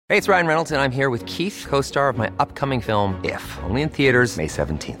Hey, it's Ryan Reynolds, and I'm here with Keith, co-star of my upcoming film, If, only in theaters May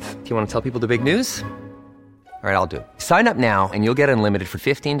 17th. Do you want to tell people the big news? All right, I'll do it. Sign up now and you'll get unlimited for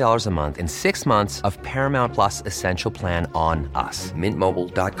 $15 a month and 6 months of Paramount Plus Essential Plan on us.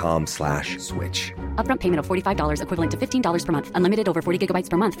 MintMobile.com/switch. Upfront payment of $45 equivalent to $15 per month. Unlimited over 40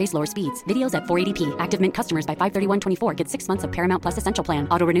 gigabytes per month. Face lower speeds. Videos at 480p. Active Mint customers by 531.24 get 6 months of Paramount Plus Essential Plan.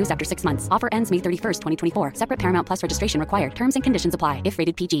 Auto renews after 6 months. Offer ends May 31st, 2024. Separate Paramount Plus registration required. Terms and conditions apply if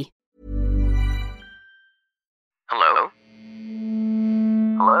rated PG. Hello?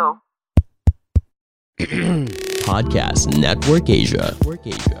 Hello? Podcast Network Asia.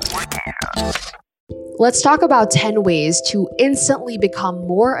 Let's talk about 10 ways to instantly become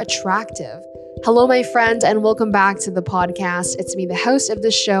more attractive. Hello, my friend, and welcome back to the podcast. It's me, the host of the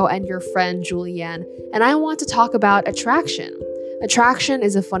show, and your friend, Julianne, and I want to talk about attraction. Attraction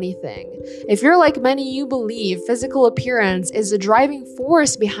is a funny thing. If you're like many, you believe physical appearance is the driving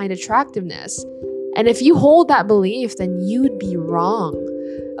force behind attractiveness. And if you hold that belief, then you'd be wrong.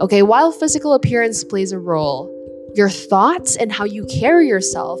 Okay, while physical appearance plays a role, your thoughts and how you carry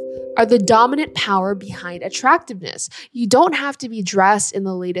yourself are the dominant power behind attractiveness. You don't have to be dressed in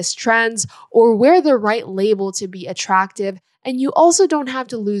the latest trends or wear the right label to be attractive, and you also don't have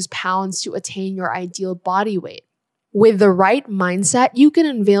to lose pounds to attain your ideal body weight. With the right mindset, you can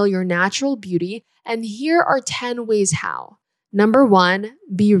unveil your natural beauty, and here are 10 ways how. Number 1,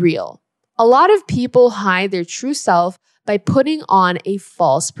 be real. A lot of people hide their true self by putting on a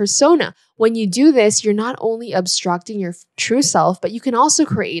false persona. When you do this, you're not only obstructing your true self, but you can also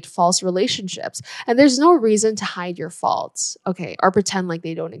create false relationships. And there's no reason to hide your faults, okay, or pretend like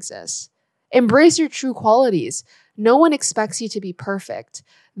they don't exist. Embrace your true qualities. No one expects you to be perfect.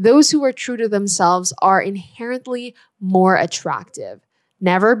 Those who are true to themselves are inherently more attractive.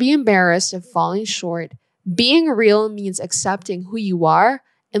 Never be embarrassed of falling short. Being real means accepting who you are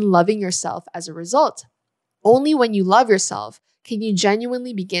and loving yourself as a result. Only when you love yourself can you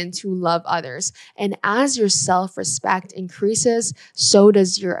genuinely begin to love others. And as your self-respect increases, so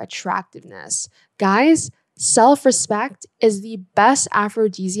does your attractiveness. Guys, self-respect is the best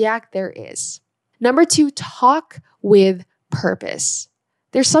aphrodisiac there is. Number 2, talk with purpose.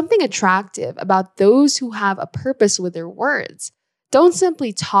 There's something attractive about those who have a purpose with their words. Don't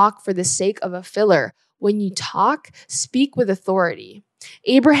simply talk for the sake of a filler. When you talk, speak with authority.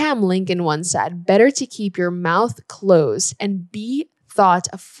 Abraham Lincoln once said, "Better to keep your mouth closed and be thought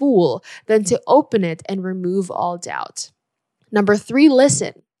a fool than to open it and remove all doubt." Number 3,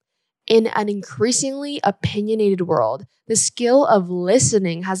 listen. In an increasingly opinionated world, the skill of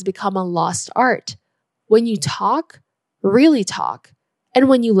listening has become a lost art. When you talk, really talk. And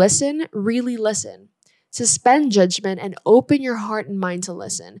when you listen, really listen. Suspend judgment and open your heart and mind to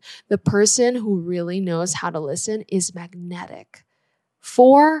listen. The person who really knows how to listen is magnetic.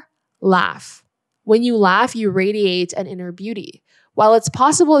 4, laugh. When you laugh, you radiate an inner beauty. While it's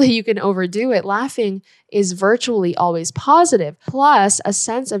possible that you can overdo it, laughing is virtually always positive. Plus, a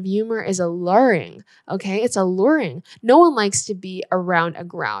sense of humor is alluring. Okay, it's alluring. No one likes to be around a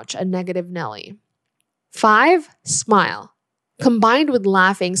grouch, a negative Nelly. 5, smile. Combined with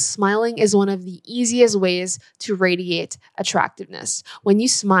laughing, smiling is one of the easiest ways to radiate attractiveness. When you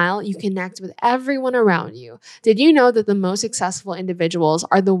smile, you connect with everyone around you. Did you know that the most successful individuals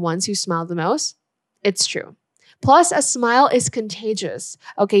are the ones who smile the most? It's true. Plus, a smile is contagious.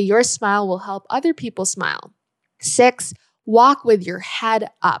 Okay, your smile will help other people smile. 6, walk with your head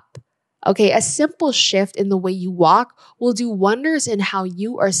up. Okay, a simple shift in the way you walk will do wonders in how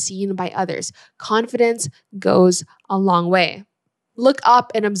you are seen by others. Confidence goes a long way. Look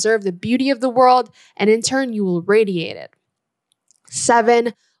up and observe the beauty of the world, and in turn, you will radiate it.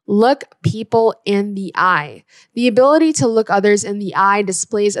 7, look people in the eye. The ability to look others in the eye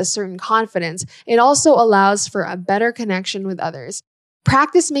displays a certain confidence. It also allows for a better connection with others.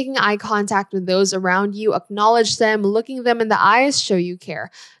 Practice making eye contact with those around you. Acknowledge them. Looking them in the eyes show you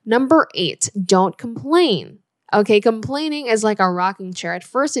care. Number 8, don't complain. Okay, complaining is like a rocking chair. At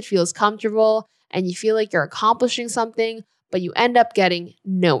first, it feels comfortable and you feel like you're accomplishing something, but you end up getting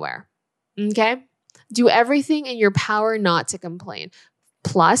nowhere. Okay? Do everything in your power not to complain.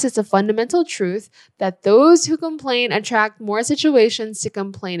 Plus, it's a fundamental truth that those who complain attract more situations to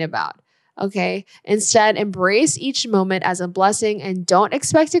complain about. Okay? Instead, embrace each moment as a blessing and don't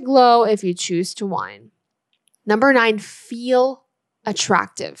expect to glow if you choose to whine. Number 9, feel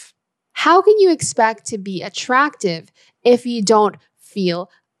attractive. How can you expect to be attractive if you don't feel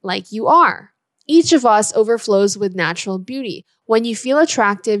like you are? Each of us overflows with natural beauty. When you feel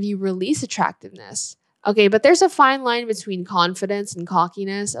attractive, you release attractiveness. Okay, but there's a fine line between confidence and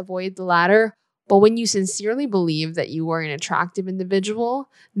cockiness. Avoid the latter. But when you sincerely believe that you are an attractive individual,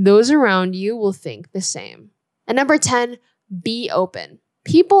 those around you will think the same. And number 10, be open.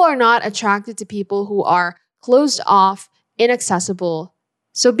 People are not attracted to people who are closed off, inaccessible.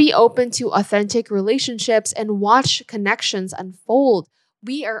 So be open to authentic relationships and watch connections unfold.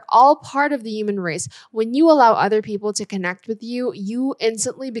 We are all part of the human race. When you allow other people to connect with you, you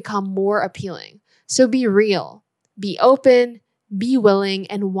instantly become more appealing. So be real, be open, be willing,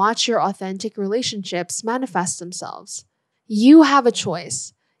 and watch your authentic relationships manifest themselves. You have a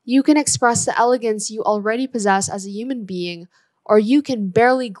choice. You can express the elegance you already possess as a human being, or you can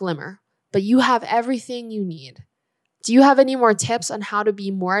barely glimmer, but you have everything you need. Do you have any more tips on how to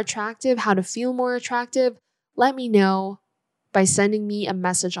be more attractive, how to feel more attractive? Let me know by sending me a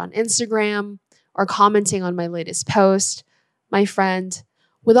message on Instagram or commenting on my latest post. My friend,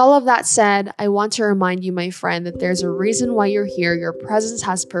 with all of that said, I want to remind you, my friend, that there's a reason why you're here. Your presence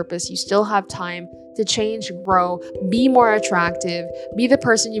has purpose. You still have time to change, grow, be more attractive, be the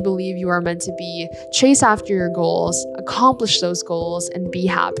person you believe you are meant to be, chase after your goals, accomplish those goals, and be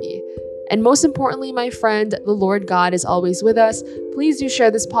happy. And most importantly, my friend, the Lord God is always with us. Please do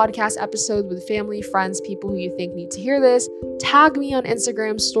share this podcast episode with family, friends, people who you think need to hear this. Tag me on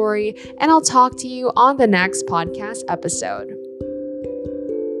Instagram story, and I'll talk to you on the next podcast episode.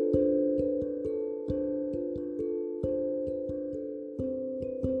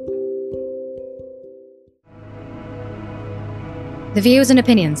 The views and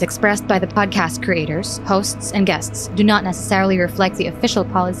opinions expressed by the podcast creators, hosts, and guests do not necessarily reflect the official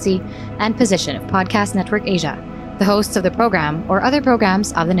policy and position of Podcast Network Asia, the hosts of the program, or other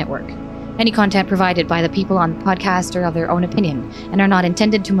programs of the network. Any content provided by the people on the podcast are of their own opinion and are not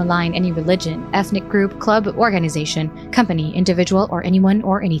intended to malign any religion, ethnic group, club, organization, company, individual, or anyone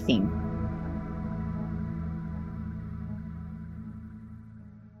or anything.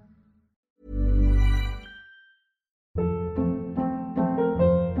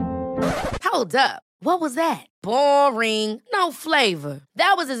 Hold up. What was that? Boring. No flavor.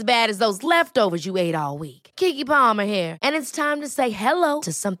 That was as bad as those leftovers you ate all week. Keke Palmer here, and it's time to say hello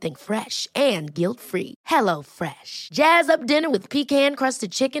to something fresh and guilt-free. Hello Fresh. Jazz up dinner with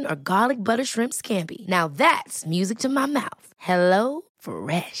pecan-crusted chicken or garlic butter shrimp scampi. Now that's music to my mouth. Hello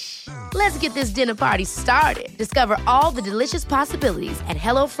Fresh. Let's get this dinner party started. Discover all the delicious possibilities at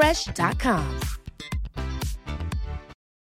HelloFresh.com.